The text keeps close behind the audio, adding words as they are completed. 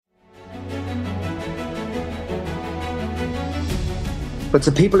But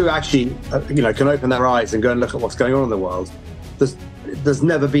to people who actually, can open their eyes and go and look at what's going on in the world, there's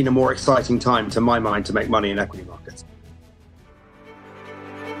never been a more exciting time, to my mind, to make money in equity markets.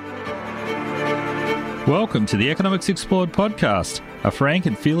 Welcome to the Economics Explored podcast, a frank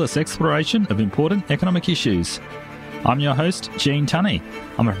and fearless exploration of important economic issues. I'm your host, Gene Tunney.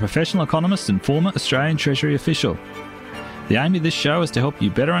 I'm a professional economist and former Australian Treasury official. The aim of this show is to help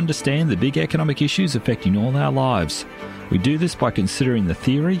you better understand the big economic issues affecting all our lives. We do this by considering the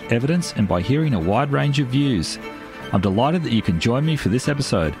theory, evidence, and by hearing a wide range of views. I'm delighted that you can join me for this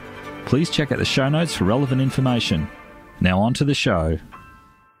episode. Please check out the show notes for relevant information. Now on to the show.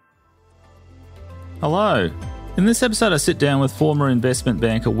 Hello. In this episode I sit down with former investment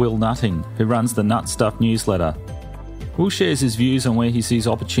banker Will Nutting, who runs the Nutstuff newsletter. Will shares his views on where he sees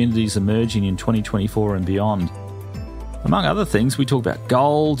opportunities emerging in 2024 and beyond. Among other things, we talk about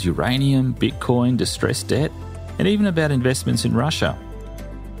gold, uranium, Bitcoin, distressed debt, and even about investments in Russia.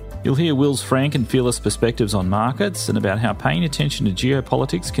 You'll hear Will's frank and fearless perspectives on markets and about how paying attention to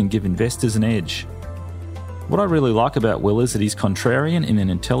geopolitics can give investors an edge. What I really like about Will is that he's contrarian in an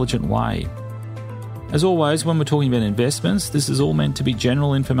intelligent way. As always, when we're talking about investments, this is all meant to be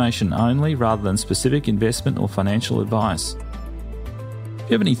general information only rather than specific investment or financial advice. If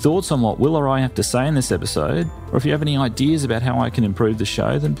you have any thoughts on what Will or I have to say in this episode, or if you have any ideas about how I can improve the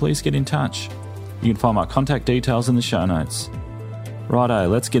show, then please get in touch. You can find my contact details in the show notes. Righto,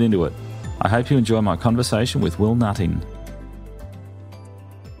 let's get into it. I hope you enjoy my conversation with Will Nutting.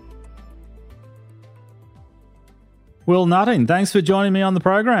 Will Nutting, thanks for joining me on the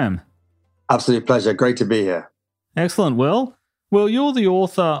program. Absolute pleasure. Great to be here. Excellent, Will. Well, you're the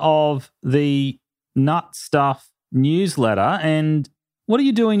author of the Nutstuff newsletter, and what are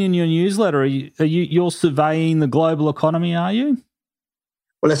you doing in your newsletter? You're surveying the global economy, are you?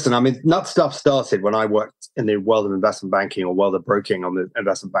 Well, listen, Nutstuff started when I worked in the world of investment banking or world of broking on the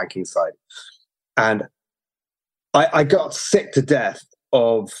investment banking side. And I got sick to death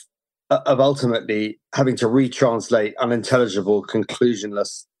of ultimately having to retranslate unintelligible,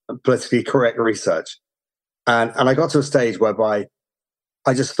 conclusionless, and politically correct research. And I got to a stage whereby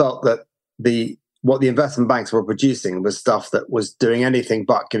I just felt that what the investment banks were producing was stuff that was doing anything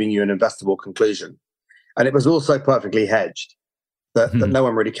but giving you an investable conclusion. And it was also perfectly hedged. That no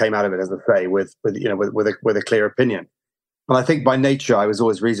one really came out of it, as I say, with a clear opinion. And I think by nature I was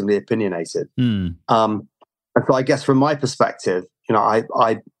always reasonably opinionated. And so I guess from my perspective, I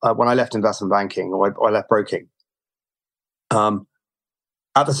when I left investment banking or I left broking,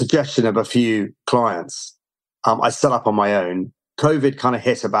 at the suggestion of a few clients, I set up on my own. COVID kind of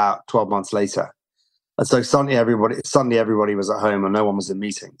hit about 12 months later, and so suddenly everybody was at home and no one was in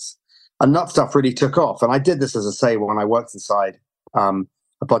meetings. And Nutstuff really took off. And I did this, as I say, when I worked inside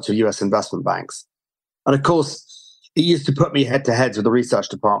a bunch of US investment banks. And of course, it used to put me head to heads with the research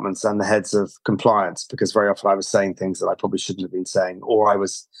departments and the heads of compliance, because very often I was saying things that I probably shouldn't have been saying, or I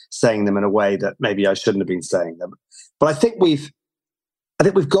was saying them in a way that maybe I shouldn't have been saying them. But I think we've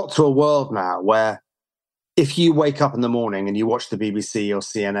got to a world now where if you wake up in the morning and you watch the BBC or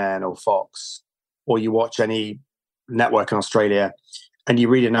CNN or Fox, or you watch any network in Australia and you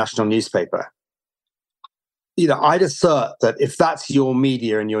read a national newspaper, I'd assert that if that's your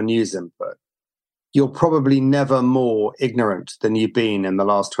media and your news input, you're probably never more ignorant than you've been in the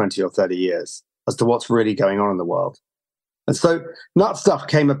last 20 or 30 years as to what's really going on in the world. And so Nutstuff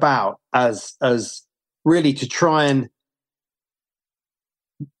came about as really to try and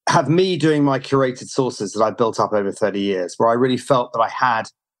have me doing my curated sources that I built up over 30 years, where I really felt that I had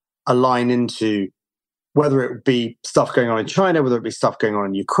a line into whether it would be stuff going on in China, whether it be stuff going on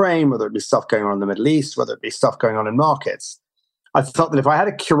in Ukraine, whether it be stuff going on in the Middle East, whether it be stuff going on in markets. I felt that if I had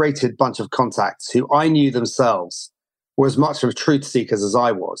a curated bunch of contacts who I knew themselves were as much of truth seekers as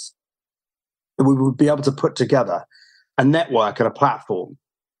I was, we would be able to put together a network and a platform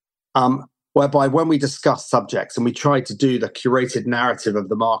whereby when we discuss subjects and we try to do the curated narrative of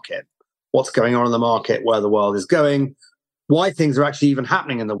the market, what's going on in the market, where the world is going, why things are actually even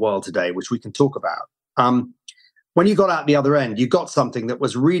happening in the world today, which we can talk about. When you got out the other end, you got something that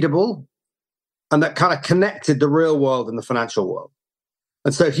was readable and that kind of connected the real world and the financial world.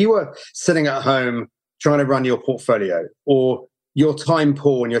 And so if you were sitting at home trying to run your portfolio, or you're time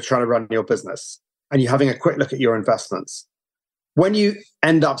poor and you're trying to run your business and you're having a quick look at your investments, when you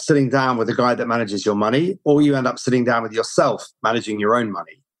end up sitting down with a guy that manages your money, or you end up sitting down with yourself managing your own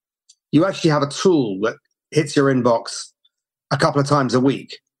money, you actually have a tool that hits your inbox a couple of times a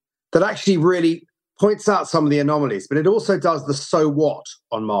week that actually really points out some of the anomalies, but it also does the so what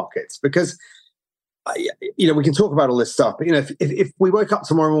on markets. Because, we can talk about all this stuff, but, if we woke up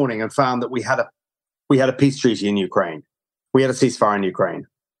tomorrow morning and found that we had a peace treaty in Ukraine, we had a ceasefire in Ukraine.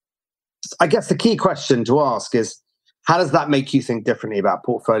 I guess the key question to ask is, how does that make you think differently about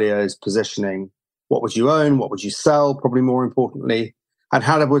portfolios, positioning? What would you own? What would you sell? Probably more importantly, and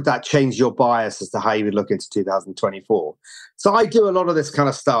how would that change your bias as to how you would look into 2024? So I do a lot of this kind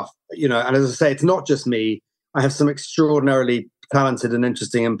of stuff, and as I say, it's not just me. I have some extraordinarily talented and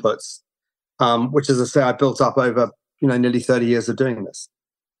interesting inputs, which, as I say, I built up over nearly 30 years of doing this.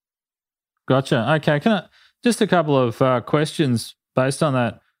 Gotcha. Okay, just a couple of questions based on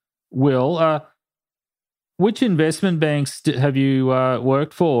that, Will. Which investment banks have you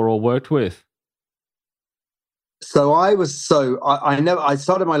worked for or worked with? So I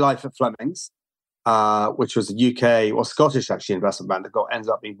started my life at Fleming's, which was a UK or Scottish actually investment bank that ended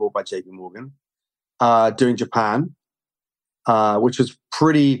up being bought by JP Morgan, doing Japan, which was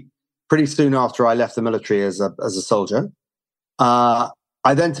pretty soon after I left the military as a soldier.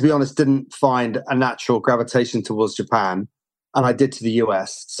 I then, to be honest, didn't find a natural gravitation towards Japan, and I did to the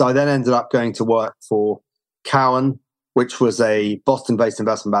US. So I then ended up going to work for Cowen, which was a Boston-based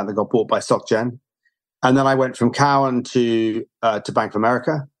investment bank that got bought by SocGen. And then I went from Cowen to Bank of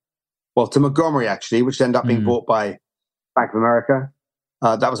America, to Montgomery, actually, which ended up being bought by Bank of America.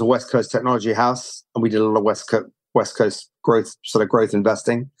 That was a West Coast technology house, and we did a lot of West Coast growth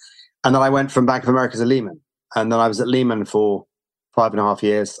investing. And then I went from Bank of America to Lehman. And then I was at Lehman for 5.5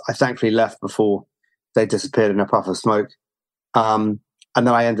 years. I thankfully left before they disappeared in a puff of smoke. And then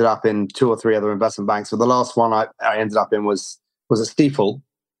I ended up in 2 or 3 other investment banks. So the last one I ended up in was at Stifel,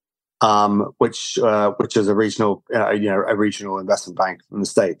 which is a regional investment bank in the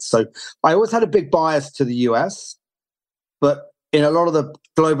States. So I always had a big bias to the US, but in a lot of the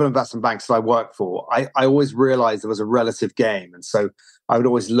global investment banks that I worked for, I always realized there was a relative game. And so I would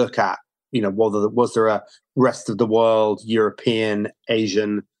always look at, was there a rest of the world, European,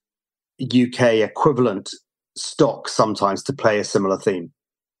 Asian, UK equivalent stock sometimes to play a similar theme.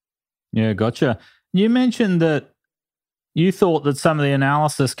 Yeah, gotcha. You mentioned that you thought that some of the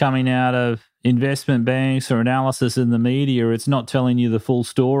analysis coming out of investment banks or analysis in the media, it's not telling you the full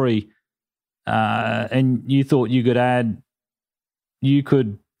story, and you thought you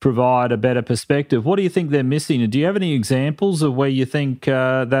could provide a better perspective. What do you think they're missing? Do you have any examples of where you think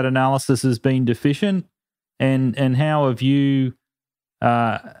that analysis has been deficient, and how have you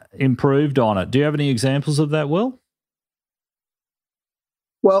improved on it? Do you have any examples of that, Will?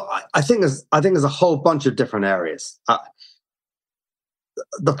 Well, I think there's a whole bunch of different areas.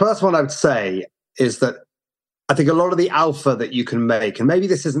 The first one I would say is that I think a lot of the alpha that you can make, and maybe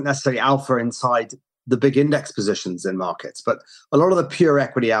this isn't necessarily alpha inside the big index positions in markets, but a lot of the pure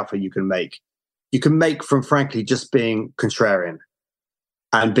equity alpha you can make from, frankly, just being contrarian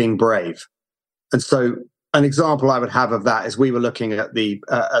and being brave. And so an example I would have of that is we were looking at the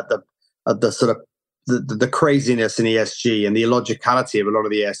sort of the craziness in ESG and the illogicality of a lot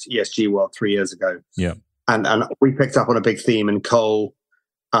of the ESG world 3 years ago. Yeah. And we picked up on a big theme in coal.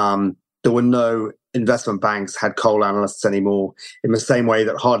 There were no investment banks had coal analysts anymore, in the same way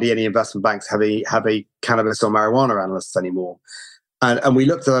that hardly any investment banks have a cannabis or marijuana analysts anymore. And we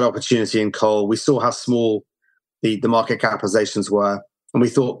looked at that opportunity in coal. We saw how small the market capitalizations were. And we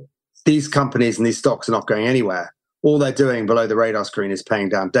thought, these companies and these stocks are not going anywhere. All they're doing below the radar screen is paying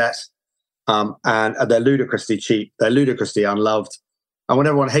down debt. And they're ludicrously cheap. They're ludicrously unloved. And when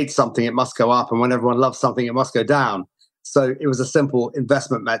everyone hates something, it must go up. And when everyone loves something, it must go down. So it was a simple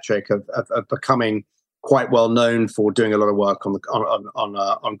investment metric of becoming quite well known for doing a lot of work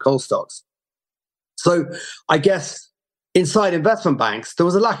on coal stocks. So I guess inside investment banks, there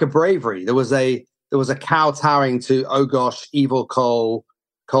was a lack of bravery. There was a kowtowing to, oh gosh, evil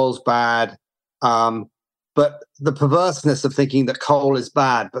coal's bad. But the perverseness of thinking that coal is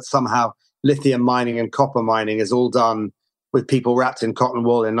bad, but somehow lithium mining and copper mining is all done with people wrapped in cotton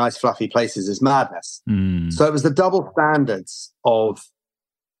wool in nice fluffy places is madness. So it was the double standards of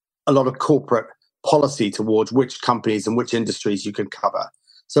a lot of corporate policy towards which companies and which industries you can cover.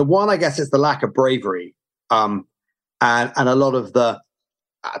 So one, I guess, is the lack of bravery. And a lot of the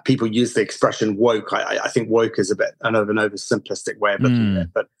people use the expression woke. I think woke is a bit an oversimplistic way of looking at it.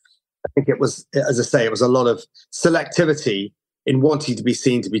 But I think it was, as I say, it was a lot of selectivity in wanting to be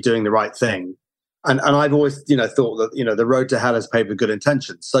seen to be doing the right thing. And I've always, thought that, the road to hell is paved with good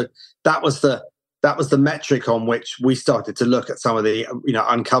intentions. So that was the metric on which we started to look at some of the,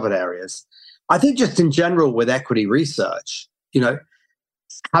 uncovered areas. I think just in general with equity research,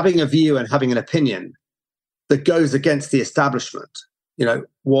 having a view and having an opinion that goes against the establishment,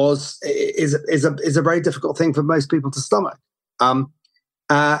 is a very difficult thing for most people to stomach. And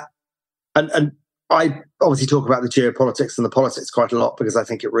I obviously talk about the geopolitics and the politics quite a lot because I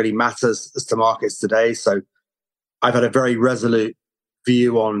think it really matters as to markets today. So I've had a very resolute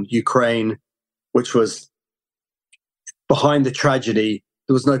view on Ukraine, which was behind the tragedy.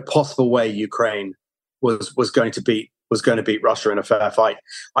 There was no possible way Ukraine was going to beat Russia in a fair fight.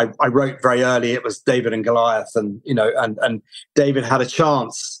 I wrote very early it was David and Goliath, and and David had a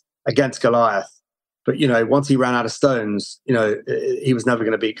chance against Goliath, but once he ran out of stones, he was never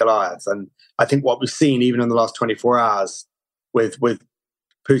going to beat Goliath. And I think what we've seen even in the last 24 hours with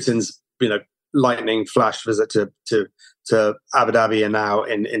Putin's lightning flash visit to Abu Dhabi and now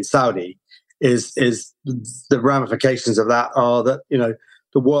in Saudi is the ramifications of that are that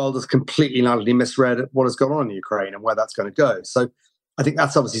the world has completely and utterly misread what has gone on in Ukraine and where that's going to go. So I think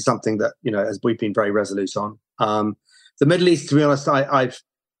that's obviously something that as we've been very resolute on. The Middle East, to be honest,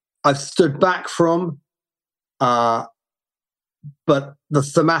 I've stood back from, but the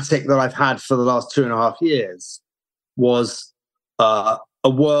thematic that I've had for the last 2.5 years was a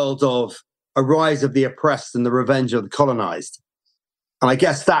world of a rise of the oppressed and the revenge of the colonized. And I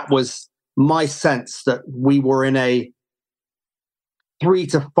guess that was my sense that we were in a 3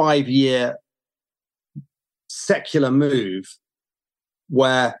 to 5 year secular move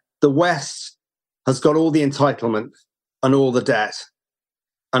where the West has got all the entitlement and all the debt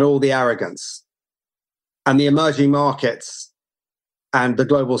and all the arrogance, and the emerging markets and the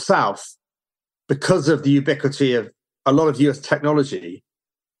global South, because of the ubiquity of a lot of US technology,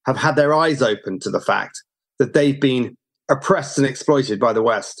 have had their eyes open to the fact that they've been oppressed and exploited by the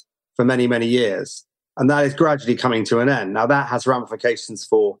West for many, many years. And that is gradually coming to an end. Now, that has ramifications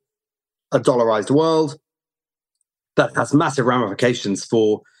for a dollarized world. That has massive ramifications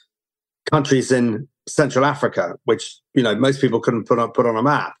for countries in Central Africa, which, most people couldn't put on a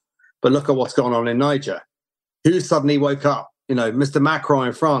map. But look at what's going on in Niger. Who suddenly woke up? Mr. Macron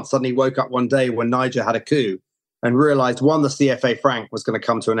in France suddenly woke up one day when Niger had a coup and realized, one, the CFA franc was going to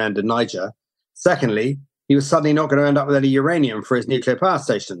come to an end in Niger. Secondly, he was suddenly not going to end up with any uranium for his nuclear power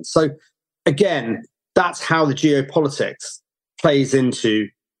stations. So again, that's how the geopolitics plays into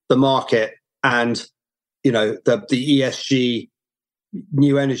the market and, the ESG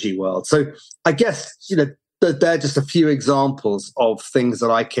new energy world. So I guess, they're just a few examples of things that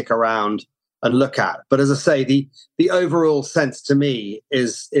I kick around and look at. But as I say, the overall sense to me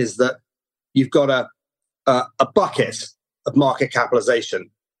is that you've got a bucket of market capitalization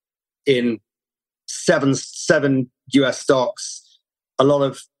in seven US stocks, a lot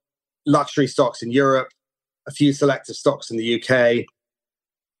of luxury stocks in Europe, a few selective stocks in the UK.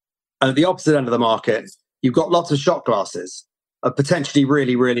 And at the opposite end of the market, you've got lots of shot glasses of potentially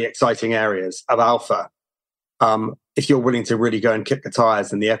really, really exciting areas of alpha, if you're willing to really go and kick the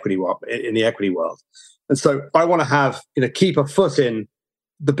tires in the equity world. And so I want to have, keep a foot in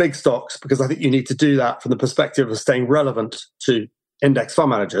the big stocks, because I think you need to do that from the perspective of staying relevant to index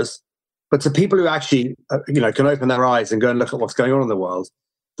fund managers. But to people who actually, can open their eyes and go and look at what's going on in the world,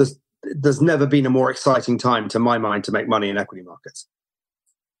 there's never been a more exciting time, to my mind, to make money in equity markets.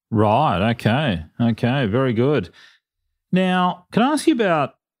 Right. Okay. Very good. Now, can I ask you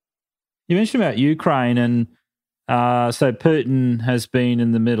about, you mentioned about Ukraine, and so Putin has been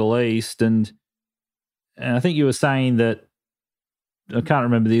in the Middle East, and I think you were saying that, I can't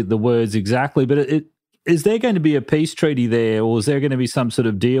remember the words exactly, but is there going to be a peace treaty there, or is there going to be some sort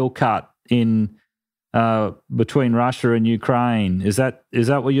of deal cut in between Russia and Ukraine? Is that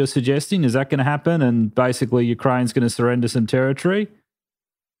what you're suggesting? Is that going to happen, and basically Ukraine's going to surrender some territory?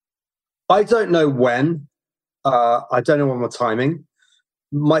 I don't know when. I don't know on the timing.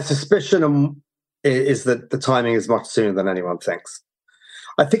 My suspicion is that the timing is much sooner than anyone thinks.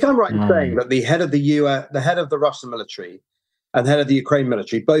 I think I'm right in saying that the head of the head of the Russian military and the head of the Ukraine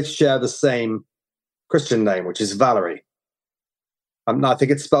military both share the same Christian name, which is Valery. I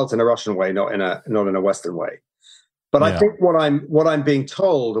think it's spelt in a Russian way, not in a Western way. But yeah. I think what I'm being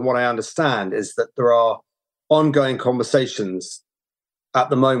told and what I understand is that there are ongoing conversations at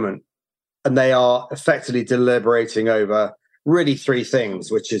the moment, and they are effectively deliberating over really three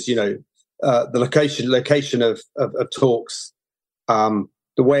things, which is the location of talks, the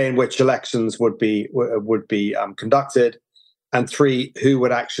way in which elections would be conducted, and three, who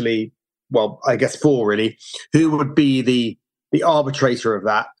would actually, well, I guess four really, who would be the arbitrator of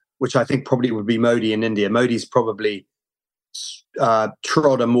that, which I think probably would be Modi in India. Modi's probably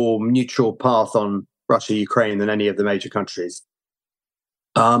trod a more neutral path on Russia, Ukraine than any of the major countries.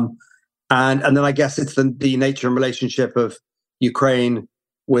 And then I guess it's the nature and relationship of Ukraine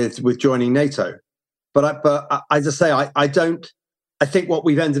with joining NATO. But as I say, I think what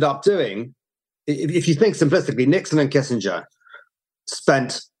we've ended up doing, if you think simplistically, Nixon and Kissinger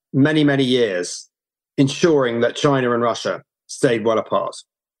spent many, many years ensuring that China and Russia stayed well apart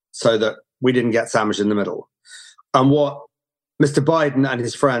so that we didn't get sandwiched in the middle. And what Mr. Biden and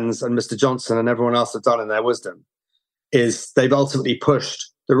his friends and Mr. Johnson and everyone else have done in their wisdom is they've ultimately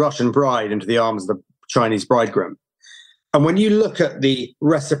pushed the Russian bride into the arms of the Chinese bridegroom. And when you look at the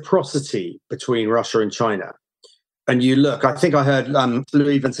reciprocity between Russia and China, and you look, I think I heard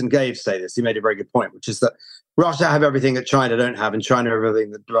Louis Vincent Gave say this, he made a very good point, which is that Russia have everything that China don't have and China have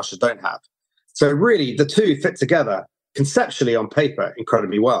everything that Russia don't have. So really, the two fit together conceptually on paper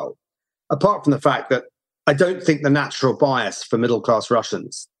incredibly well, apart from the fact that I don't think the natural bias for middle-class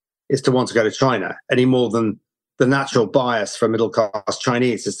Russians is to want to go to China any more than the natural bias for middle-class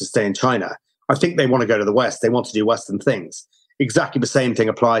Chinese is to stay in China. I think they want to go to the West. They want to do Western things. Exactly the same thing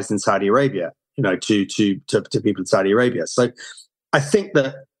applies in Saudi Arabia, to people in Saudi Arabia. So I think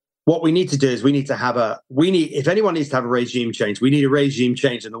that what we need to do is if anyone needs to have a regime change, we need a regime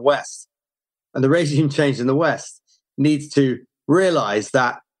change in the West. And the regime change in the West needs to realize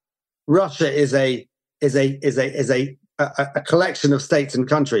that Russia is a collection of states and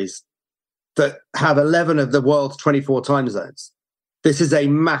countries that have 11 of the world's 24 time zones. This is a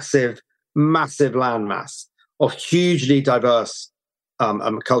massive, massive landmass of hugely diverse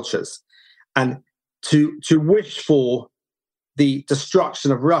cultures. And to wish for the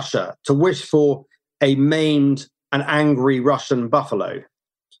destruction of Russia, to wish for a maimed and angry Russian buffalo,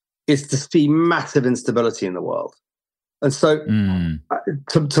 is to see massive instability in the world. And so,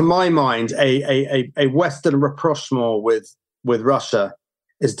 to my mind, a Western rapprochement with Russia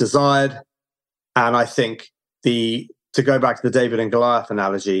is desired. And I think to go back to the David and Goliath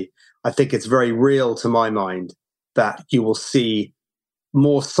analogy, I think it's very real to my mind that you will see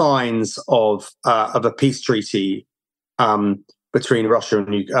more signs of a peace treaty between Russia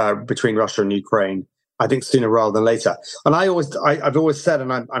and Ukraine. I think sooner rather than later. And I've always said,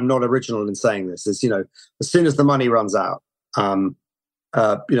 and I'm not original in saying this, is as soon as the money runs out, the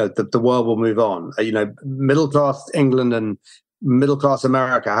world will move on. Middle class England and middle class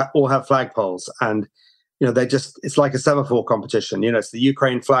America all have flagpoles, and it's like a semaphore competition. It's the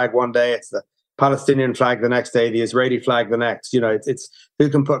Ukraine flag one day, it's the Palestinian flag the next day, the Israeli flag the next. It's who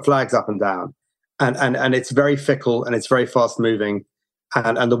can put flags up and down, and it's very fickle and it's very fast moving.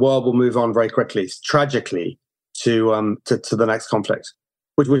 And the world will move on very quickly, tragically, to the next conflict,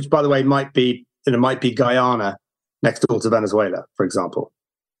 which by the way might be Guyana next door to Venezuela, for example.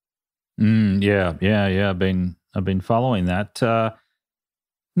 Yeah. I've been following that.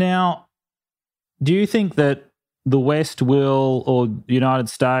 Now, do you think that the West will, or the United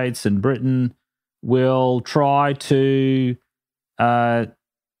States and Britain will try to,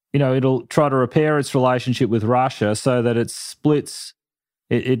 it'll try to repair its relationship with Russia so that it splits?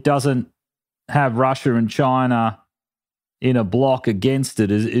 It doesn't have Russia and China in a block against it.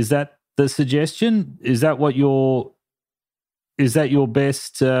 Is that the suggestion? Is that your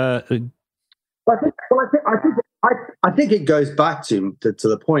best? I think it goes back to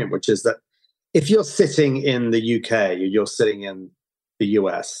the point, which is that if you're sitting in the UK or you're sitting in the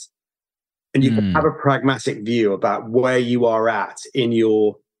US, and you can have a pragmatic view about where you are at in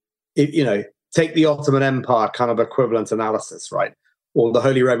your, take the Ottoman Empire kind of equivalent analysis, right? Or the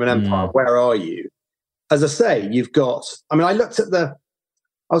Holy Roman Empire, where are you? As I say, you've got, I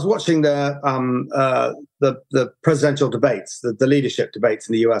was watching the presidential debates, the leadership debates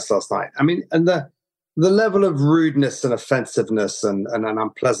in the US last night. And the level of rudeness and offensiveness and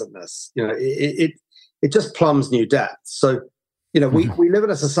unpleasantness, it just plumbs new depths. So, we live in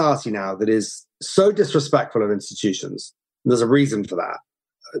a society now that is so disrespectful of institutions. And there's a reason for that.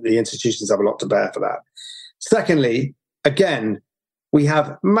 The institutions have a lot to bear for that. Secondly, again, we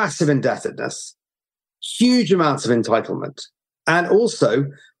have massive indebtedness, huge amounts of entitlement, and also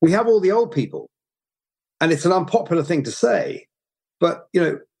we have all the old people. And it's an unpopular thing to say, but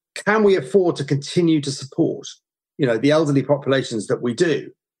can we afford to continue to support the elderly populations that we do?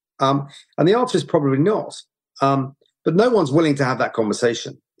 And the answer is probably not. But no one's willing to have that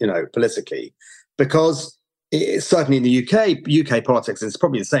conversation, politically, because certainly in the UK politics, it's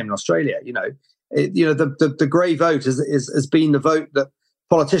probably the same in Australia. The grey vote has been the vote that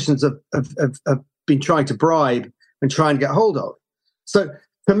politicians have been trying to bribe and try and get hold of. So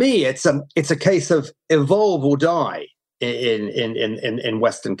for me, it's a case of evolve or die in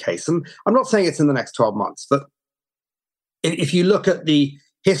Western case. And I'm not saying it's in the next 12 months, but if you look at the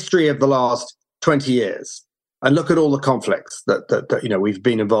history of the last 20 years and look at all the conflicts that we've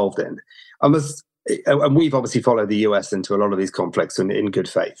been involved in, and we've obviously followed the US into a lot of these conflicts in good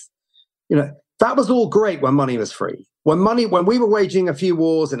faith. That was all great when money was free. When we were waging a few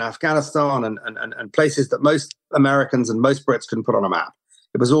wars in Afghanistan and places that most Americans and most Brits couldn't put on a map,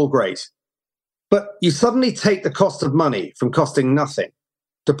 it was all great. But you suddenly take the cost of money from costing nothing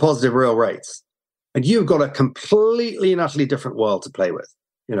to positive real rates. and you've got a completely and utterly different world to play with,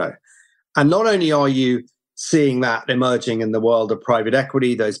 And not only are you seeing that emerging in the world of private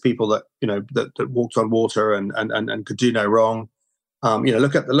equity, those people that that walked on water and could do no wrong.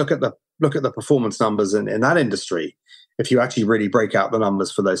 Look at the performance numbers in that industry. If you actually really break out the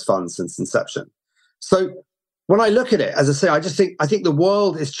numbers for those funds since inception. So when I look at it, as I say, I think the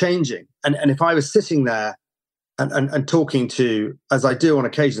world is changing. And if I was sitting there and talking to, as I do on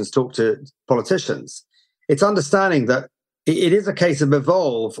occasions, talk to politicians, it's understanding that it is a case of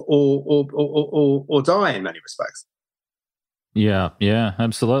evolve or die in many respects. Yeah,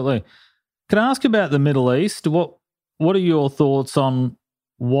 absolutely. Can I ask about the Middle East? What are your thoughts on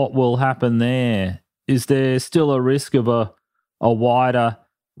what will happen there? Is there still a risk of a wider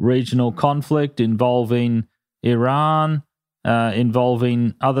regional conflict involving Iran,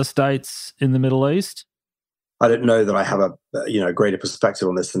 involving other states in the Middle East? I don't know that I have a greater perspective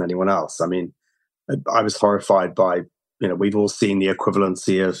on this than anyone else. I mean, I was horrified by, we've all seen the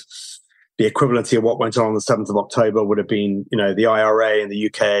equivalency of what went on the 7th of October would have been, the IRA in the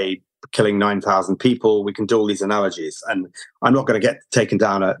UK killing 9,000 people. We can do all these analogies, and I'm not going to get taken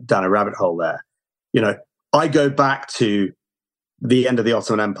down a rabbit hole there. I go back to the end of the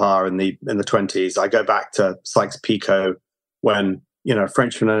Ottoman Empire in the 20s. I go back to Sykes-Picot when, a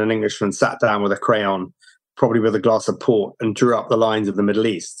Frenchman and an Englishman sat down with a crayon, probably with a glass of port, and drew up the lines of the Middle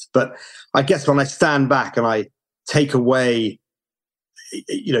East. But I guess when I stand back and I take away,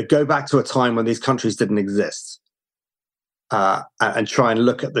 go back to a time when these countries didn't exist, and try and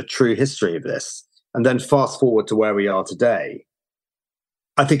look at the true history of this, and then fast forward to where we are today,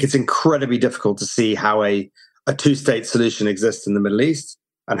 I think it's incredibly difficult to see how a two-state solution exists in the Middle East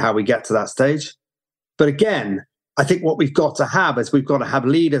and how we get to that stage. But again, I think what we've got to have is we've got to have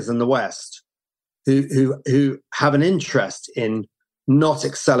leaders in the West who have an interest in not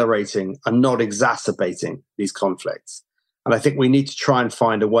accelerating and not exacerbating these conflicts. And I think we need to try and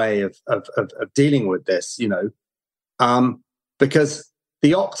find a way of dealing with this, because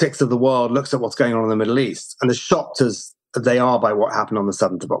the optics of the world looks at what's going on in the Middle East, and as shocked as they are by what happened on the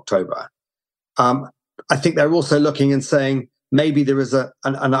 7th of October, I think they're also looking and saying maybe there is an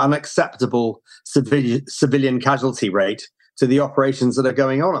unacceptable civilian casualty rate to the operations that are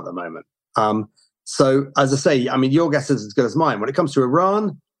going on at the moment. So, as I say, I mean, your guess is as good as mine. When it comes to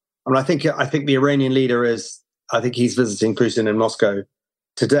Iran, I think the Iranian leader he's visiting Putin in Moscow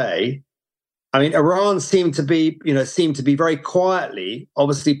today. I mean, Iran seemed to be very quietly,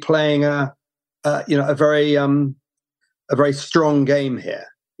 obviously playing a very strong game here.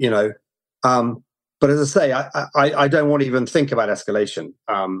 But as I say, I don't want to even think about escalation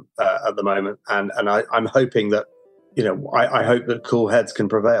at the moment, and I'm hoping that I hope that cool heads can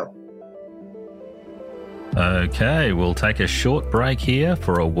prevail. Okay, we'll take a short break here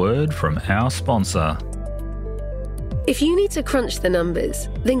for a word from our sponsor. If you need to crunch the numbers,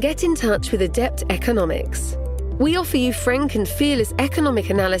 then get in touch with Adept Economics. We offer you frank and fearless economic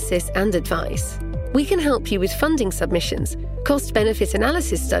analysis and advice. We can help you with funding submissions, cost-benefit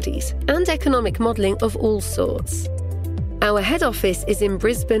analysis studies, and economic modelling of all sorts. Our head office is in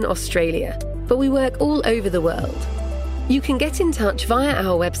Brisbane, Australia, but we work all over the world. You can get in touch via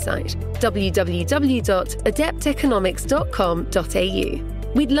our website,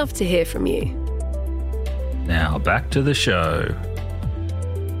 www.adepteconomics.com.au. We'd love to hear from you. Now back to the show.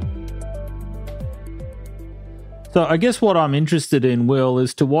 So I guess what I'm interested in, Will,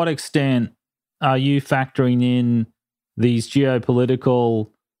 is to what extent are you factoring in these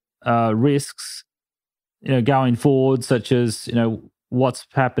geopolitical risks, going forward, such as, what's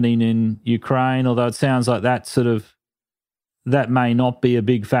happening in Ukraine, although it sounds like that may not be a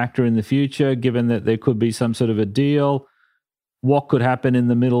big factor in the future, given that there could be some sort of a deal. What could happen in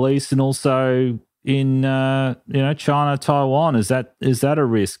the Middle East, and also in China, Taiwan? Is that a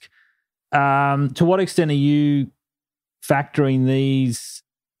risk? To what extent are you factoring these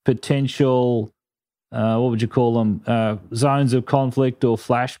potential, what would you call them, zones of conflict or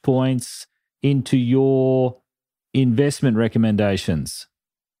flashpoints into your investment recommendations?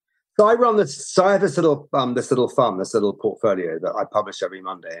 So I run this. So I have this little portfolio that I publish every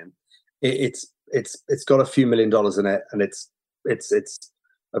Monday, and it's got a few $1 million in it, and it's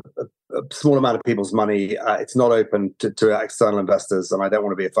a small amount of people's money. It's not open to external investors, and I don't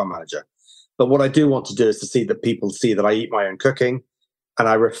want to be a fund manager. But what I do want to do is to see that people see that I eat my own cooking, and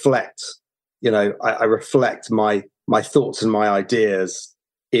I reflect. I reflect my thoughts and my ideas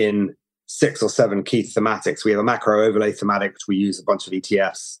in 6 or 7 key thematics. We have a macro overlay thematic, which we use a bunch of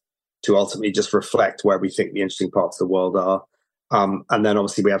ETFs to ultimately just reflect where we think the interesting parts of the world are. And then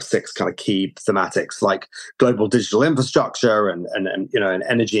obviously we have 6 kind of key thematics like global digital infrastructure and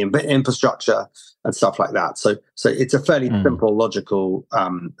energy infrastructure and stuff like that. So it's a fairly simple, logical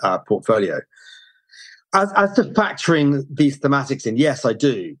portfolio. As to factoring these thematics in, yes, I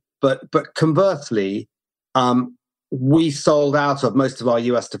do. But conversely, we sold out of most of our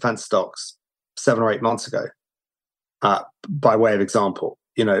US defense stocks 7 or 8 months ago. By way of example,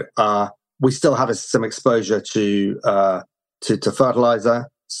 we still have some exposure to fertilizer,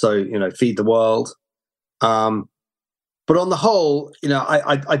 so feed the world. But on the whole,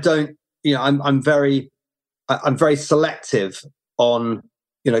 I don't. I'm very selective on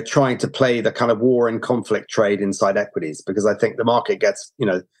trying to play the kind of war and conflict trade inside equities, because I think the market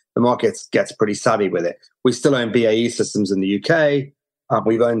gets pretty savvy with it. We still own BAE Systems in the UK.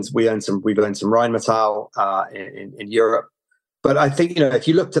 We've owned some Rheinmetall in Europe. But I think if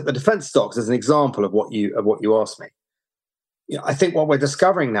you looked at the defense stocks as an example of what you asked me, I think what we're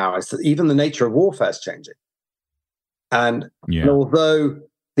discovering now is that even the nature of warfare is changing. And although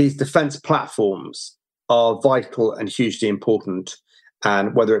these defense platforms are vital and hugely important,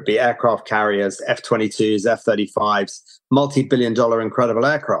 and whether it be aircraft carriers, F-22s, F-35s, multi-billion-dollar incredible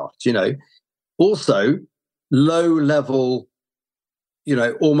aircraft, also low-level,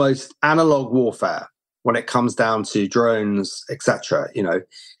 almost analog warfare when it comes down to drones, etc.,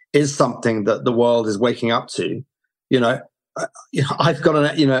 is something that the world is waking up to. I've got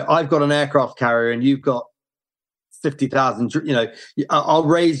an aircraft carrier, and you've got 50,000. I'll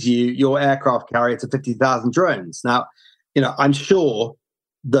raise your aircraft carrier to 50,000 drones. Now, I'm sure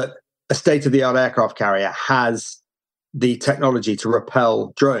that a state-of-the-art aircraft carrier has the technology to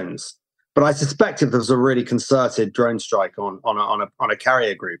repel drones, but I suspect if there was a really concerted drone strike on a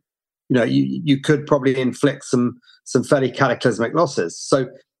carrier group, you could probably inflict some fairly cataclysmic losses. So,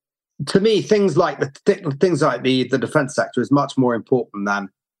 to me, things like the defense sector is much more important than,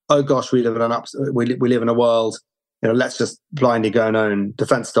 oh gosh, we live in a world. Let's just blindly go and own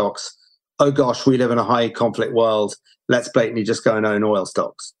defense stocks. Oh gosh, we live in a high conflict world. Let's blatantly just go and own oil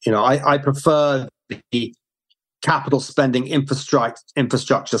stocks. I prefer the capital spending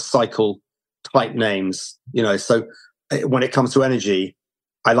infrastructure cycle type names. So when it comes to energy,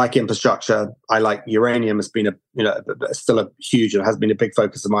 I like infrastructure. I like uranium. Has been still a huge, it has been a big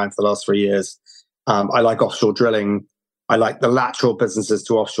focus of mine for the last 3 years. I like offshore drilling. I like the lateral businesses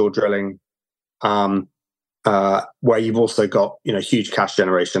to offshore drilling, where you've also got huge cash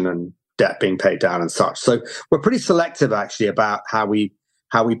generation and debt being paid down and such. So we're pretty selective actually about how we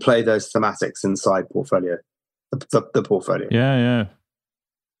play those thematics inside portfolio, the portfolio. Yeah.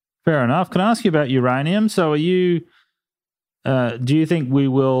 Fair enough. Can I ask you about uranium? So are you? Do you think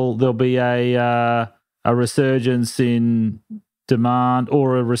there'll be a resurgence in demand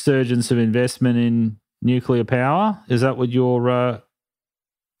or a resurgence of investment in nuclear power? Is that what you're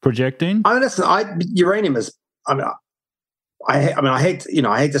projecting? Uranium is. I hate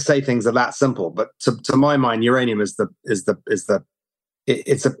to say things are that simple, but to my mind, uranium is a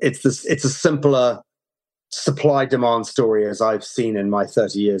simpler supply demand story as I've seen in my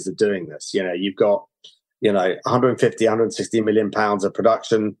 30 years of doing this. You've got 150, 160 million pounds of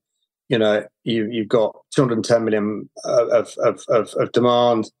production. You've got 210 million of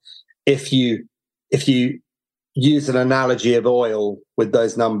demand. If you use an analogy of oil with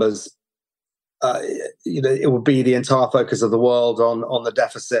those numbers, it would be the entire focus of the world on the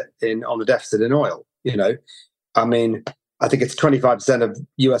deficit in oil. I think it's 25% of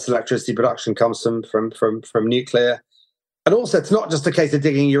US electricity production comes from nuclear. And also, it's not just a case of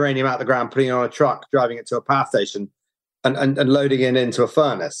digging uranium out of the ground, putting it on a truck, driving it to a power station, and loading it into a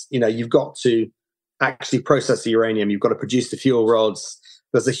furnace. You've got to actually process the uranium. You've got to produce the fuel rods.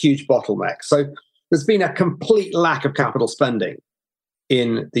 There's a huge bottleneck. So there's been a complete lack of capital spending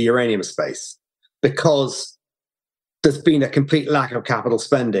in the uranium space because there's been a complete lack of capital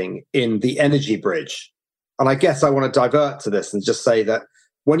spending in the energy bridge. And I guess I want to divert to this and just say that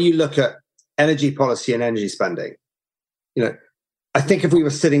when you look at energy policy and energy spending, I think if we were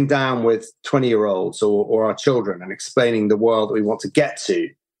sitting down with 20-year-olds or our children and explaining the world that we want to get to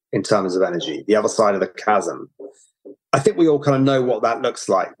in terms of energy, the other side of the chasm, I think we all kind of know what that looks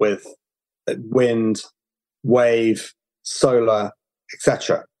like with wind, wave, solar,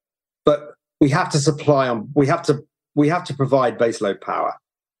 etc. But we have to we have to provide baseload power.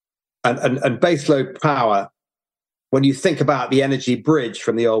 And baseload power, when you think about the energy bridge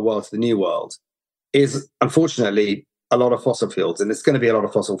from the old world to the new world, is unfortunately a lot of fossil fuels, and it's going to be a lot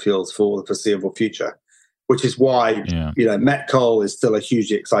of fossil fuels for the foreseeable future, which is why met coal is still a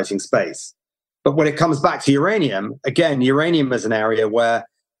hugely exciting space. But when it comes back to uranium, again, uranium is an area where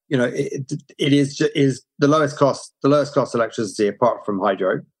it is the lowest cost electricity apart from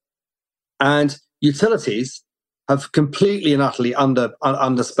hydro, and utilities have completely and utterly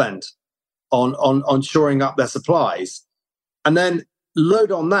underspent on shoring up their supplies, and then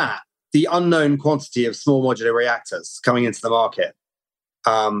load on that the unknown quantity of small modular reactors coming into the market.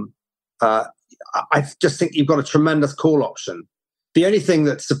 I just think you've got a tremendous call option. The only thing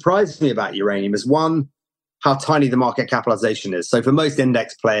that surprised me about uranium is, one, how tiny the market capitalization is. So for most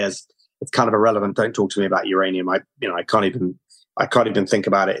index players, it's kind of irrelevant. Don't talk to me about uranium. I can't even think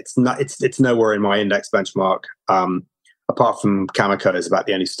about it. It's nowhere in my index benchmark. Apart from Cameco is about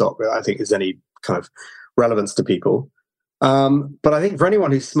the only stock that I think is any kind of relevance to people. But I think for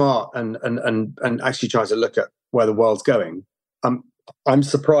anyone who's smart and actually tries to look at where the world's going, I'm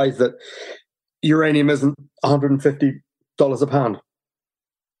surprised that uranium isn't $150 a pound.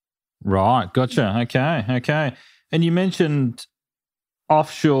 Right, gotcha. Okay. And you mentioned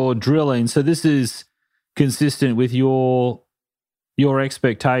offshore drilling. So this is consistent with your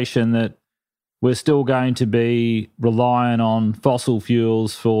expectation that we're still going to be relying on fossil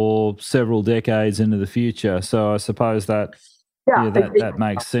fuels for several decades into the future. So I suppose that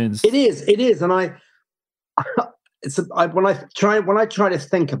makes sense. It is, and when I try to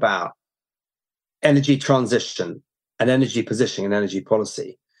think about energy transition and energy positioning and energy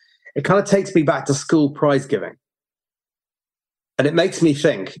policy, it kind of takes me back to school prize giving, and it makes me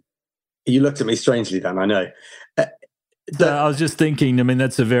think. You looked at me strangely, then, I know. I was just thinking. I mean,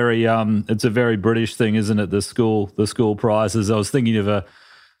 that's a very British thing, isn't it? The school prizes. I was thinking of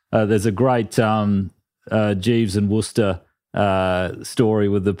there's a great Jeeves and Wooster story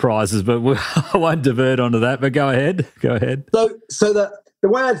with the prizes, but I won't divert onto that. But go ahead. So the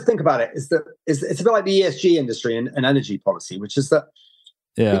way I think about it is that it's a bit like the ESG industry and energy policy, which is that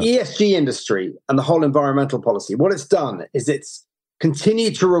the ESG industry and the whole environmental policy. What it's done is it's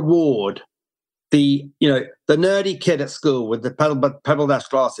continued to reward the nerdy kid at school with the pebble dash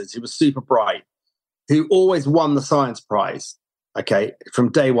glasses who was super bright, who always won the science prize, okay,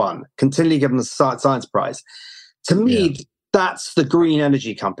 from day one, continually given the science prize. To me, that's the green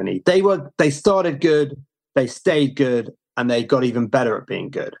energy company. They started good, they stayed good, and they got even better at being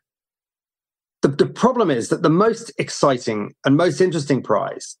good. The problem is that the most exciting and most interesting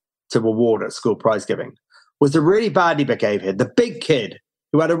prize to award at school prize giving was the really badly behaved kid, the big kid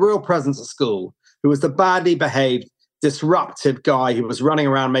who had a real presence at school, who was the badly behaved, disruptive guy who was running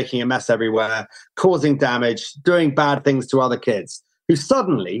around making a mess everywhere, causing damage, doing bad things to other kids, who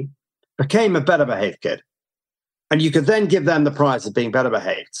suddenly became a better behaved kid. And you could then give them the prize of being better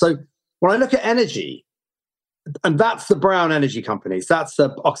behaved. So when I look at energy, and that's the brown energy companies, that's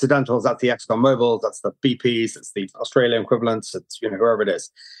the Occidentals, that's the ExxonMobils, that's the BPs, that's the Australian equivalents, it's whoever it is.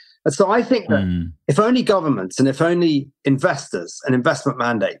 And so I think that if only governments and if only investors and investment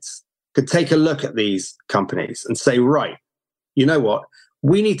mandates could take a look at these companies and say, right, you know what?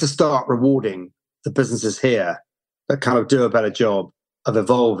 We need to start rewarding the businesses here that kind of do a better job of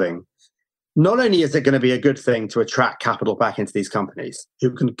evolving. Not only is it going to be a good thing to attract capital back into these companies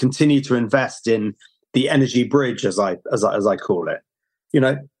who can continue to invest in the energy bridge, as I call it,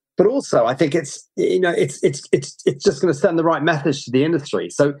 but also I think it's just going to send the right message to the industry.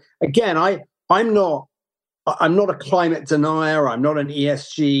 So again, I'm not a climate denier. I'm not an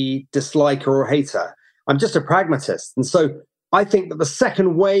ESG disliker or hater. I'm just a pragmatist. And so I think that the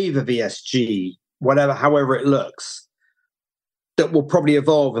second wave of ESG, however it looks, that will probably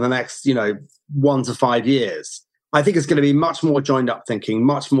evolve in the next, 1 to 5 years, I think it's going to be much more joined up thinking,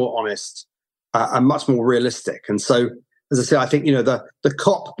 much more honest, and much more realistic. And so, as I say, I think, the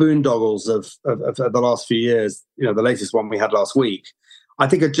COP boondoggles of the last few years, the latest one we had last week, I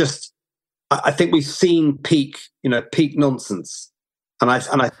think I think we've seen peak nonsense. And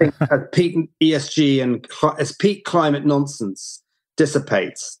I think as peak ESG and as peak climate nonsense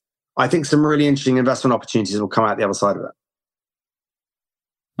dissipates, I think some really interesting investment opportunities will come out the other side of it.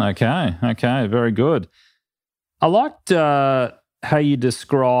 Okay, very good. I liked how you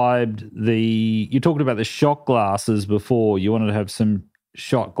described you talked about the shot glasses before. You wanted to have some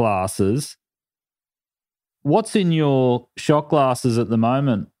shot glasses. What's in your shot glasses at the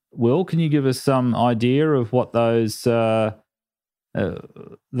moment, Will? Can you give us some idea of what those are they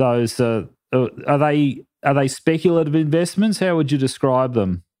speculative investments? How would you describe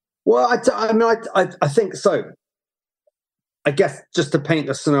them? Well, I think so. I guess just to paint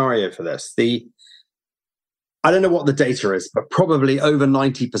the scenario for this, I don't know what the data is, but probably over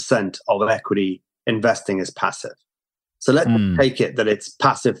 90% of equity investing is passive. So let's take it that it's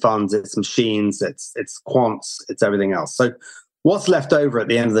passive funds, it's machines, it's quants, it's everything else. So what's left over at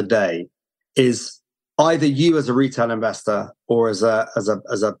the end of the day is either you as a retail investor or as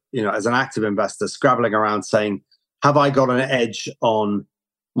an active investor scrabbling around saying, have I got an edge on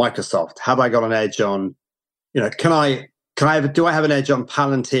Microsoft? Have I got an edge on, do I have an edge on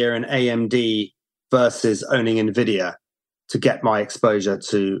Palantir and AMD versus owning Nvidia to get my exposure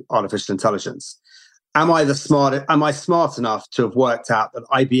to artificial intelligence? Am I smart enough to have worked out that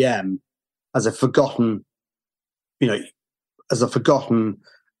IBM as a forgotten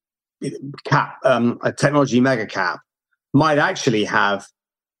cap, a technology mega cap, might actually have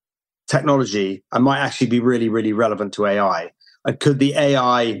technology and might actually be really, really relevant to AI? And could the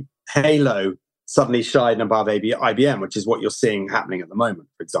AI halo suddenly shine above IBM, which is what you're seeing happening at the moment,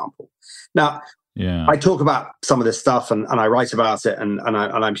 for example? Now, I talk about some of this stuff and I write about it and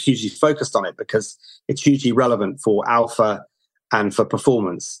I'm hugely focused on it because it's hugely relevant for alpha and for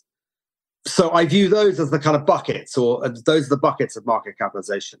performance. So I view those as the kind of buckets, or those are the buckets of market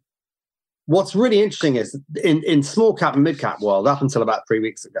capitalization. What's really interesting is in small cap and mid cap world, up until about 3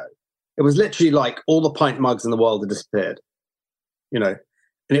 weeks ago, it was literally like all the pint mugs in the world had disappeared, and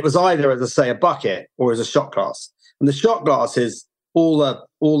it was either, as I say, a bucket or as a shot glass. And the shot glass is all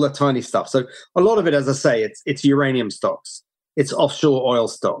the tiny stuff. So a lot of it, as I say, it's uranium stocks, it's offshore oil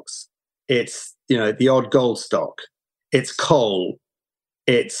stocks, it's the odd gold stock, it's coal,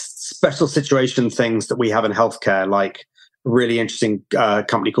 it's special situation things that we have in healthcare, like a really interesting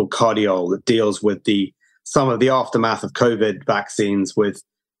company called Cardiol that deals with some of the aftermath of COVID vaccines with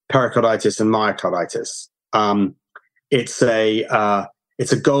pericarditis and myocarditis. It's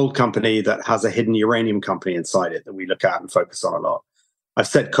a gold company that has a hidden uranium company inside it that we look at and focus on a lot. I've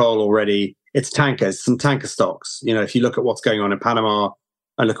said coal already. It's tankers, some tanker stocks. If you look at what's going on in Panama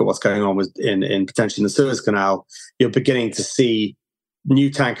and look at what's going on in potentially in the Suez Canal, you're beginning to see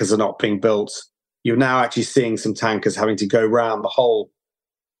new tankers are not being built. You're now actually seeing some tankers having to go around the whole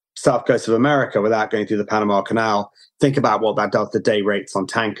south coast of America without going through the Panama Canal. Think about what that does to day rates on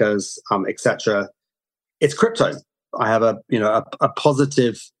tankers, etc. It's crypto. I have a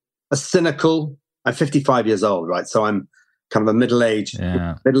positive, a cynical. I'm 55 years old, right? So I'm kind of a middle-aged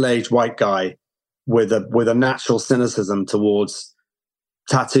white guy with a natural cynicism towards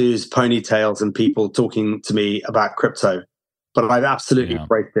tattoos, ponytails, and people talking to me about crypto. But I've absolutely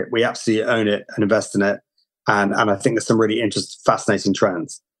embraced it. We absolutely own it and invest in it, and I think there's some really interesting, fascinating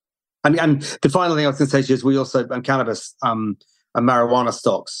trends. And the final thing I was going to say to you is we also own cannabis and marijuana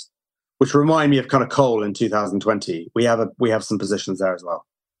stocks, which remind me of kind of coal in 2020. We have some positions there as well.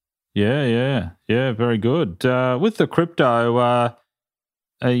 Yeah, very good. With the crypto,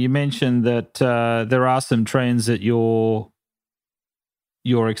 you mentioned that there are some trends that you're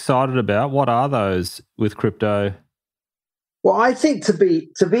excited about. What are those with crypto? Well, I think to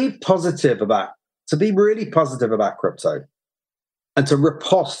be really positive about crypto, and to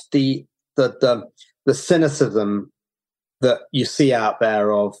riposte the cynicism that you see out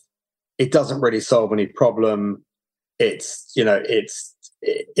there of it doesn't really solve any problem. It's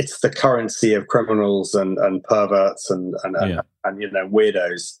the currency of criminals and perverts and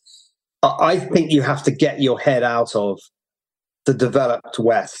weirdos. I think you have to get your head out of the developed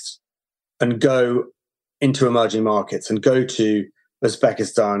West and go into emerging markets and go to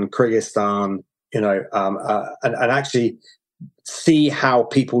Uzbekistan, Kyrgyzstan, and actually see how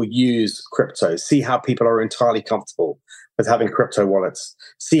people use crypto, see how people are entirely comfortable with having crypto wallets,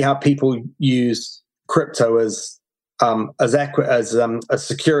 see how people use crypto as a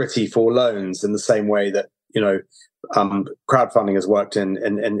security for loans in the same way that crowdfunding has worked in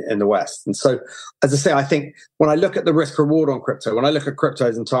the West. And so, as I say, I think when I look at the risk reward on crypto, when I look at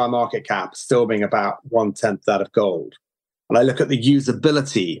crypto's entire market cap still being about 1/10 that of gold, and I look at the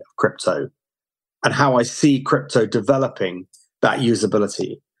usability of crypto and how I see crypto developing that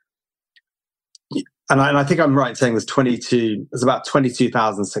usability, and I think I'm right in saying there's about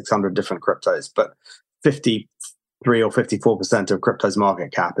 22,600 different cryptos, but 53 or 54% of crypto's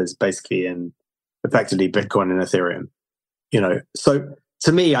market cap is basically in effectively Bitcoin and Ethereum. So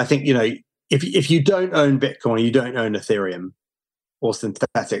to me, I think, if you don't own Bitcoin, you don't own Ethereum or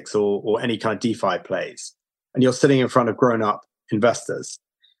synthetics or any kind of DeFi plays, and you're sitting in front of grown-up investors,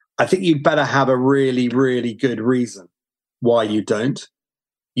 I think you better have a really, really good reason why you don't.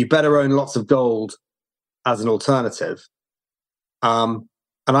 You better own lots of gold as an alternative. And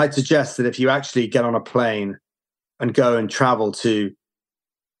I'd suggest that if you actually get on a plane and go and travel to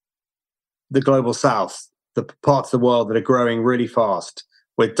the global south, the parts of the world that are growing really fast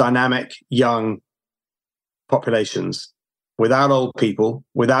with dynamic young populations, without old people,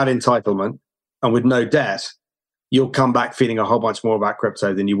 without entitlement, and with no debt, you'll come back feeling a whole bunch more about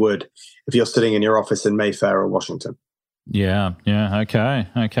crypto than you would if you're sitting in your office in Mayfair or Washington. Yeah, okay.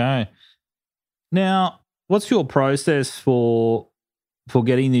 Now, what's your process for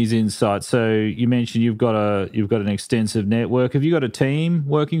getting these insights? So you mentioned you've got an extensive network. Have you got a team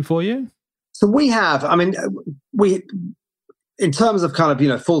working for you? So we have. I mean, in terms of kind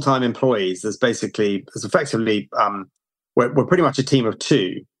of full-time employees, there's effectively we're pretty much a team of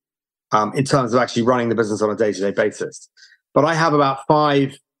two in terms of actually running the business on a day-to-day basis. But I have about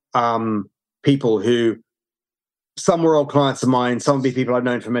 5 people who, some were old clients of mine, some will be people I've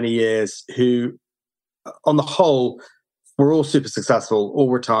known for many years, who, on the whole, were all super successful, all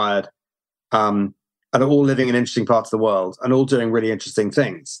retired, and are all living in interesting parts of the world and all doing really interesting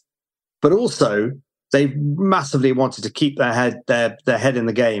things. But also, they massively wanted to keep their head in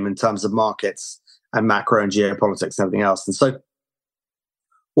the game in terms of markets and macro and geopolitics and everything else. And so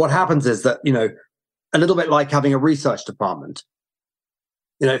what happens is that, a little bit like having a research department,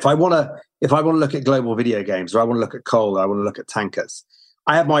 if I want to look at global video games, or I want to look at coal, or I want to look at tankers,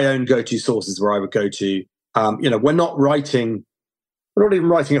 I have my own go-to sources where I would go to. We're not even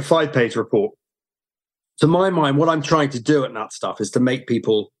writing a 5-page report. To my mind, what I'm trying to do at Nutstuff is to make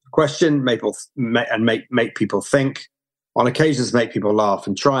people question, make people think, on occasions make people laugh,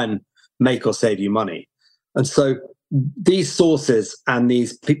 and try and make or save you money. And so these sources and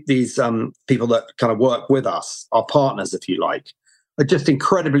these people that kind of work with us, our partners, if you like, are just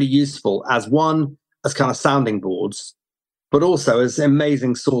incredibly useful as kind of sounding boards, but also as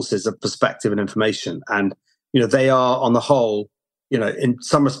amazing sources of perspective and information. And they are, on the whole, in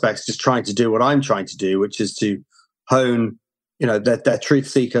some respects, just trying to do what I'm trying to do, which is to hone. They're truth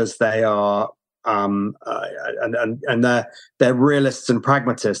seekers. They are, and they're realists and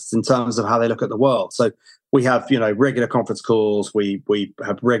pragmatists in terms of how they look at the world. So we have, regular conference calls. We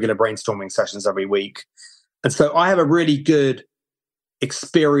have regular brainstorming sessions every week, and so I have a really good,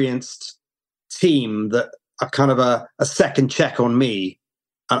 experienced team that are kind of a second check on me,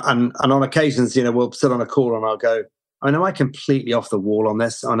 and on occasions, we'll sit on a call and I'll go, "And am I completely off the wall on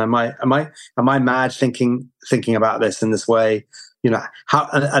this? And am I mad thinking about this in this way? How?"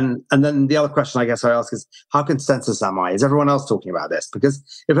 And then the other question I guess I ask is, how consensus am I? Is everyone else talking about this? Because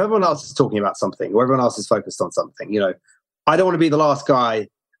if everyone else is talking about something, or everyone else is focused on something, I don't want to be the last guy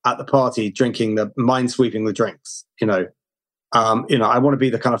at the party drinking the sweeping the drinks. I want to be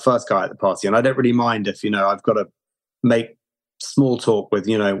the kind of first guy at the party, and I don't really mind if I've got to make small talk with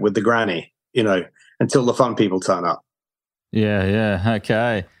the granny, until the fun people turn up. Yeah,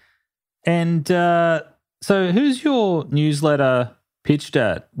 okay. And so who's your newsletter pitched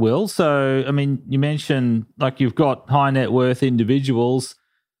at, Will? So, I mean, you mentioned you've got high net worth individuals.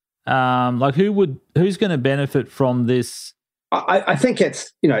 Who's going to benefit from this? I think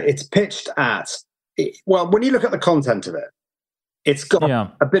it's pitched at, when you look at the content of it, it's got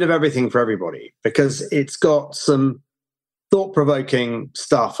a bit of everything for everybody, because it's got some thought-provoking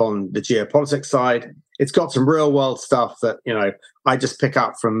stuff on the geopolitics side. It's got some real-world stuff that I just pick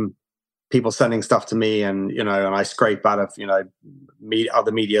up from people sending stuff to me, and and I scrape out of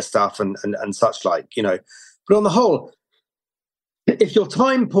other media stuff and such like. But on the whole, if you're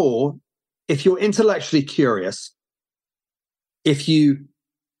time poor, if you're intellectually curious, if you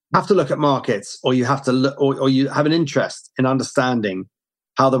have to look at markets, or you have to look, or you have an interest in understanding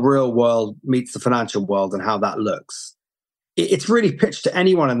how the real world meets the financial world and how that looks, it's really pitched to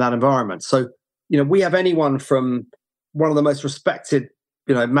anyone in that environment. So, we have anyone from one of the most respected,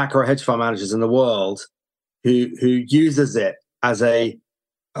 macro hedge fund managers in the world who uses it as a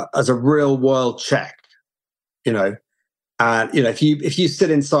real world check, and if you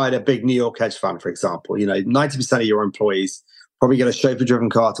sit inside a big New York hedge fund, for example, 90% of your employees probably get a chauffeur-driven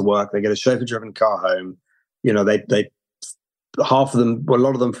car to work. They get a chauffeur-driven car home. They half of them, a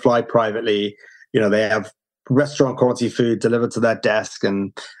lot of them fly privately. They have restaurant quality food delivered to their desk,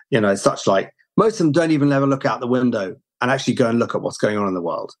 and such like. Most of them don't even ever look out the window and actually go and look at what's going on in the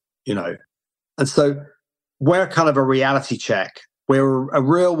world. And so we're kind of a reality check. We're a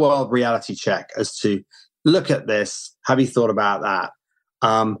real world reality check as to, look at this. Have you thought about that?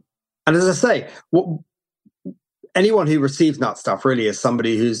 And as I say, anyone who receives Nutstuff really is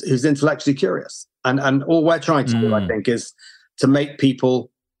somebody who's intellectually curious. And all we're trying to do, I think, is to make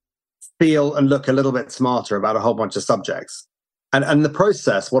people feel and look a little bit smarter about a whole bunch of subjects. And the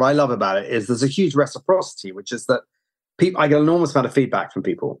process, what I love about it is there's a huge reciprocity, which is that I get an enormous amount of feedback from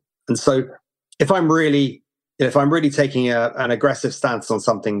people. And so if I'm really taking an aggressive stance on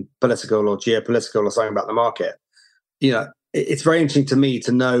something political or geopolitical or something about the market, it's very interesting to me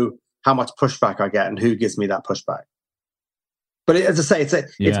to know how much pushback I get and who gives me that pushback. But as I say,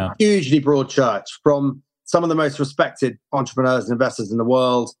 it's a hugely broad church, from some of the most respected entrepreneurs and investors in the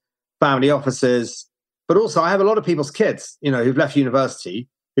world, family offices, but also I have a lot of people's kids, who've left university,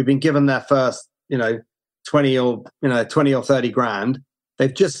 who've been given their first, 20 or 30 grand.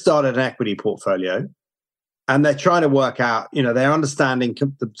 They've just started an equity portfolio, and they're trying to work out, they're understanding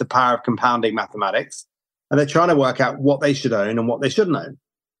the power of compounding mathematics, and they're trying to work out what they should own and what they shouldn't own.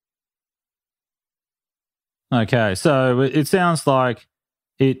 Okay, so it sounds like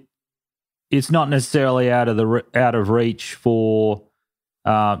it's not necessarily out of reach for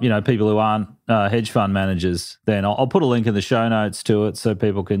people who aren't hedge fund managers. Then I'll put a link in the show notes to it so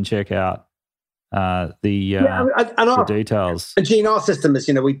people can check out the details. And Gene, our system is,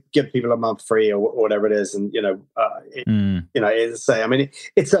 we give people a month free or whatever it is, and it's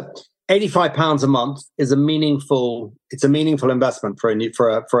a £85 a month is a meaningful investment for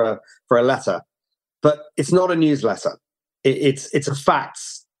a letter, but it's not a newsletter. It's a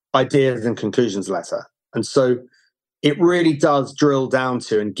facts, ideas, and conclusions letter, and so it really does drill down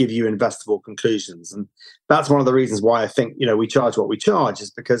to and give you investable conclusions, and that's one of the reasons why I think we charge what we charge,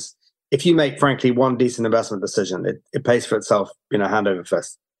 is because if you make, frankly, one decent investment decision, it pays for itself, hand over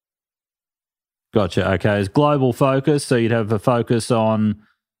fist. Gotcha. Okay, it's global focus, so you'd have a focus on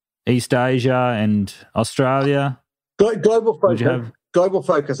East Asia and Australia. Global focus. Global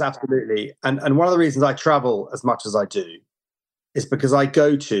focus, absolutely. And one of the reasons I travel as much as I do is because I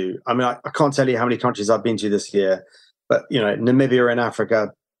go to, I can't tell you how many countries I've been to this year, but, Namibia in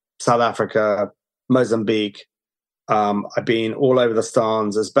Africa, South Africa, Mozambique. I've been all over the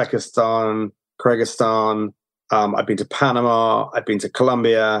Stans, Uzbekistan, Kyrgyzstan. I've been to Panama. I've been to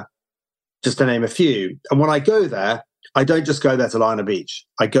Colombia, just to name a few. And when I go there, I don't just go there to lie on a beach.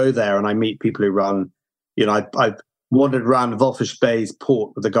 I go there and I meet people who run, I've wandered around Walvis Bay's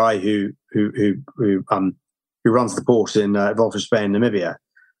port with the guy who runs the port in Walvis Bay in Namibia,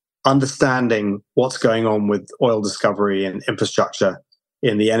 understanding what's going on with oil discovery and infrastructure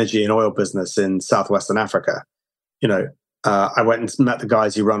in the energy and oil business in southwestern Africa. I went and met the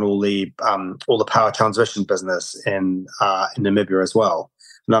guys who run all the power transmission business in Namibia as well,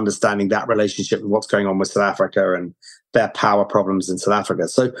 and understanding that relationship with what's going on with South Africa and their power problems in South Africa.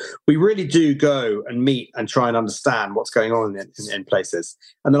 So we really do go and meet and try and understand what's going on in places.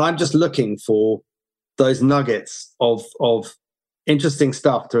 And then I'm just looking for those nuggets of interesting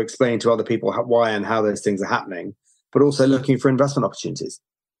stuff to explain to other people why and how those things are happening, but also looking for investment opportunities.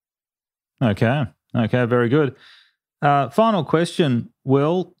 Okay, very good. Final question,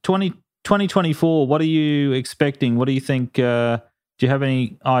 Will. 2024, what are you expecting? What do you think? Do you have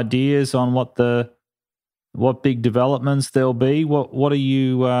any ideas on what big developments there'll be? What are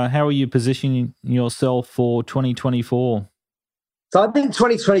you? How are you positioning yourself for 2024? So I think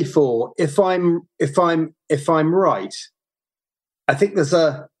 2024, if I'm right, I think there's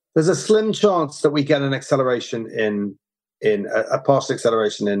a slim chance that we get an acceleration in a partial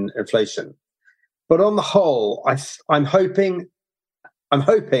acceleration in inflation. But on the whole, I'm hoping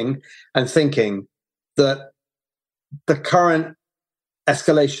and thinking that the current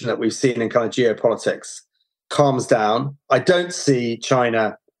escalation that we've seen in kind of geopolitics calms down. I don't see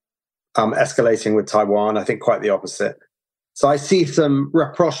China escalating with Taiwan. I think quite the opposite. So I see some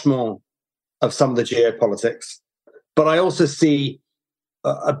rapprochement of some of the geopolitics, but I also see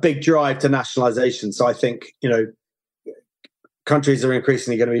a big drive to nationalization. So I think, countries are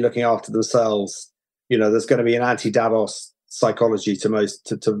increasingly going to be looking after themselves. There's going to be an anti-Davos psychology to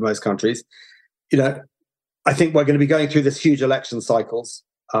most countries. I think we're going to be going through this huge election cycles.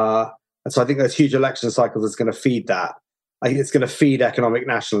 And so I think those huge election cycles is going to feed that. I think it's going to feed economic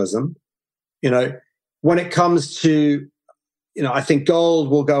nationalism. When it comes to, I think gold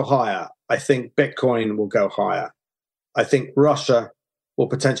will go higher. I think Bitcoin will go higher. I think Russia will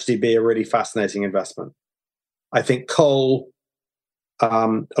potentially be a really fascinating investment. I think coal,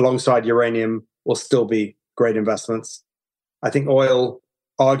 alongside uranium, will still be great investments. I think oil,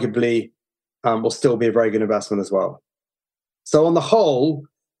 arguably, will still be a very good investment as well. So on the whole,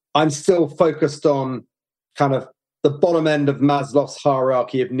 I'm still focused on kind of the bottom end of Maslow's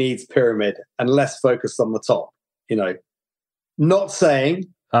hierarchy of needs pyramid and less focused on the top. Not saying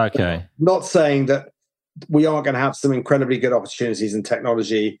that we aren't going to have some incredibly good opportunities in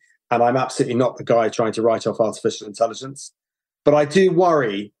technology, and I'm absolutely not the guy trying to write off artificial intelligence. But I do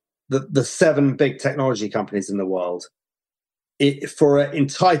worry that the 7 big technology companies in the world, for an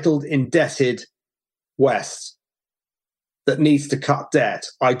entitled, indebted West that needs to cut debt,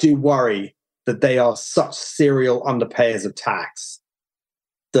 I do worry that they are such serial underpayers of tax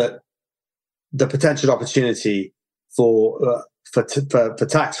that the potential opportunity for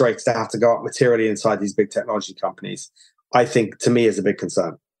tax rates to have to go up materially inside these big technology companies, I think, to me, is a big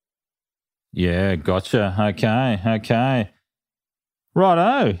concern. Yeah, gotcha. Okay.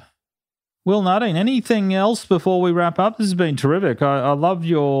 Righto. Will Nutting, anything else before we wrap up? This has been terrific. I love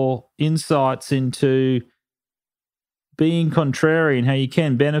your insights into being contrarian, how you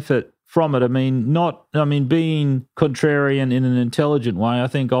can benefit from it. Being contrarian in an intelligent way. I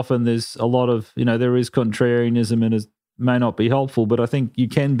think often there's a lot of, there is contrarianism and it may not be helpful, but I think you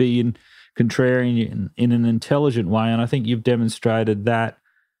can be contrarian in an intelligent way. And I think you've demonstrated that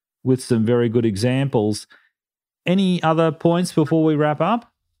with some very good examples. Any other points before we wrap up?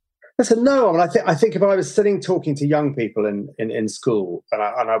 Listen, no. I think if I was sitting talking to young people in school, and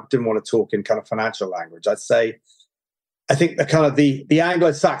I didn't want to talk in kind of financial language, I'd say I think the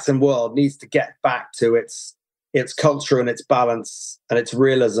Anglo-Saxon world needs to get back to its culture and its balance and its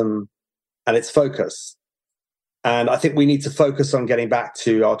realism and its focus. And I think we need to focus on getting back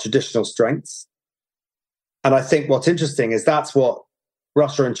to our traditional strengths. And I think what's interesting is that's what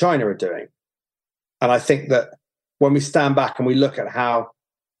Russia and China are doing. And I think that when we stand back and we look at how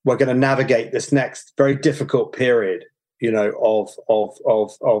we're going to navigate this next very difficult period, of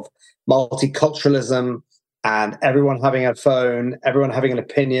multiculturalism and everyone having a phone, everyone having an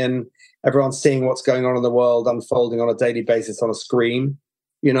opinion, everyone seeing what's going on in the world unfolding on a daily basis on a screen,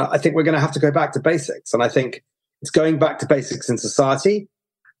 I think we're going to have to go back to basics. And I think it's going back to basics in society.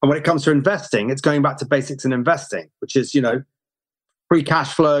 And when it comes to investing, it's going back to basics in investing, which is, free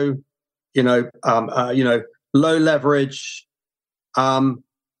cash flow, low leverage,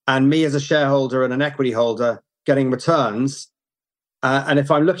 and me as a shareholder and an equity holder getting returns. And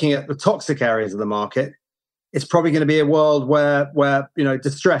if I'm looking at the toxic areas of the market, it's probably going to be a world where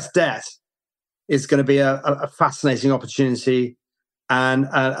distressed debt is going to be a fascinating opportunity, and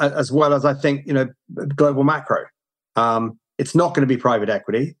as well as I think global macro. It's not going to be private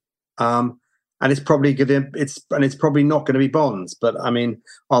equity, and it's probably not going to be bonds. But I mean,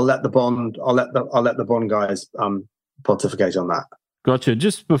 I'll let the bond guys pontificate on that. Gotcha.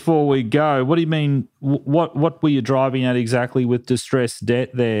 Just before we go, what do you mean? What were you driving at exactly with distressed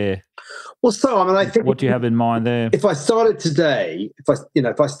debt there? Well, I think what do you have in mind there? If I started today, I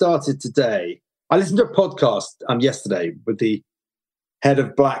listened to a podcast yesterday with the head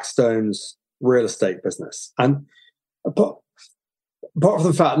of Blackstone's real estate business, and apart from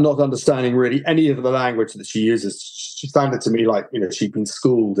the fact of not understanding really any of the language that she uses, she sounded to me like she'd been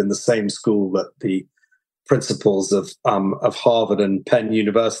schooled in the same school that the principals of Harvard and Penn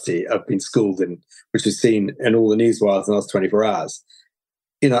University have been schooled in, which we've seen in all the newswires in the last 24 hours.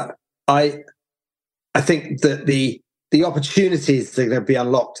 I think that the opportunities that are going to be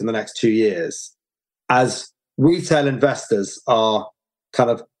unlocked in the next 2 years as retail investors are kind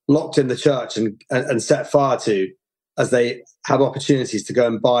of locked in the church and set fire to, as they have opportunities to go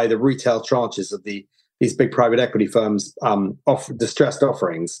and buy the retail tranches of these big private equity firms distressed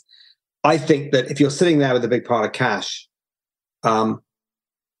offerings. I think that if you're sitting there with a big pile of cash,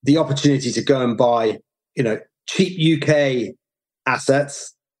 the opportunity to go and buy, cheap UK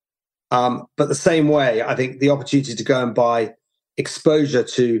assets, but the same way, I think the opportunity to go and buy exposure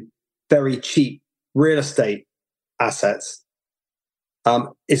to very cheap real estate assets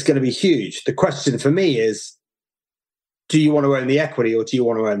is going to be huge. The question for me is, do you want to own the equity or do you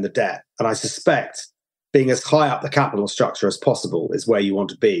want to own the debt? And I suspect being as high up the capital structure as possible is where you want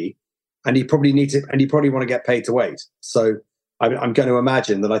to be. And you probably want to get paid to wait. So I'm going to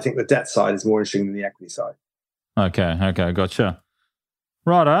imagine that I think the debt side is more interesting than the equity side. Okay, gotcha.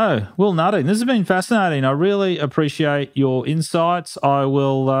 Righto. Will Nutting, this has been fascinating. I really appreciate your insights. I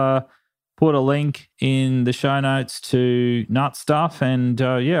will put a link in the show notes to Nutstuff. And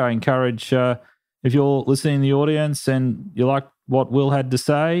I encourage, if you're listening in the audience and you like what Will had to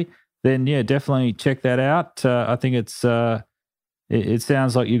say, then definitely check that out. I think it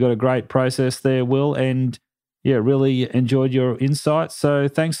sounds like you've got a great process there, Will, and really enjoyed your insights. So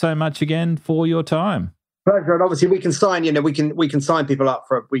thanks so much again for your time. Pleasure. And obviously we can sign, we can sign people up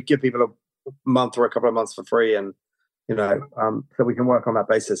we give people a month or a couple of months for free, and so we can work on that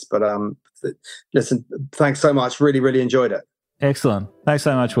basis. But listen, thanks so much. Really, really enjoyed it. Excellent. Thanks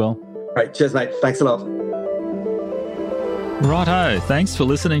so much, Will. Right. Cheers, mate. Thanks a lot. Righto. Thanks for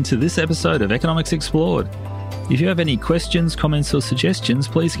listening to this episode of Economics Explored. If you have any questions, comments or suggestions,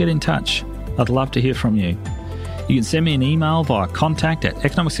 please get in touch. I'd love to hear from you. You can send me an email via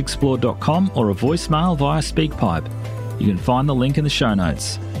contact@economicsexplored.com or a voicemail via SpeakPipe. You can find the link in the show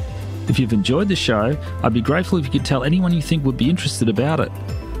notes. If you've enjoyed the show, I'd be grateful if you could tell anyone you think would be interested about it.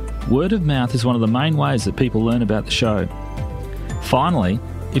 Word of mouth is one of the main ways that people learn about the show. Finally,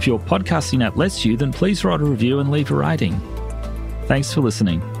 if your podcasting app lets you, then please write a review and leave a rating. Thanks for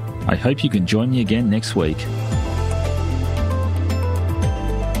listening. I hope you can join me again next week.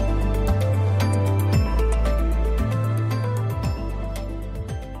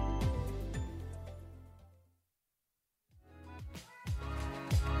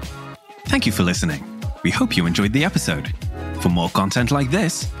 Thank you for listening. We hope you enjoyed the episode. For more content like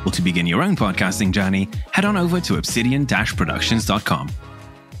this, or to begin your own podcasting journey, head on over to obsidian-productions.com.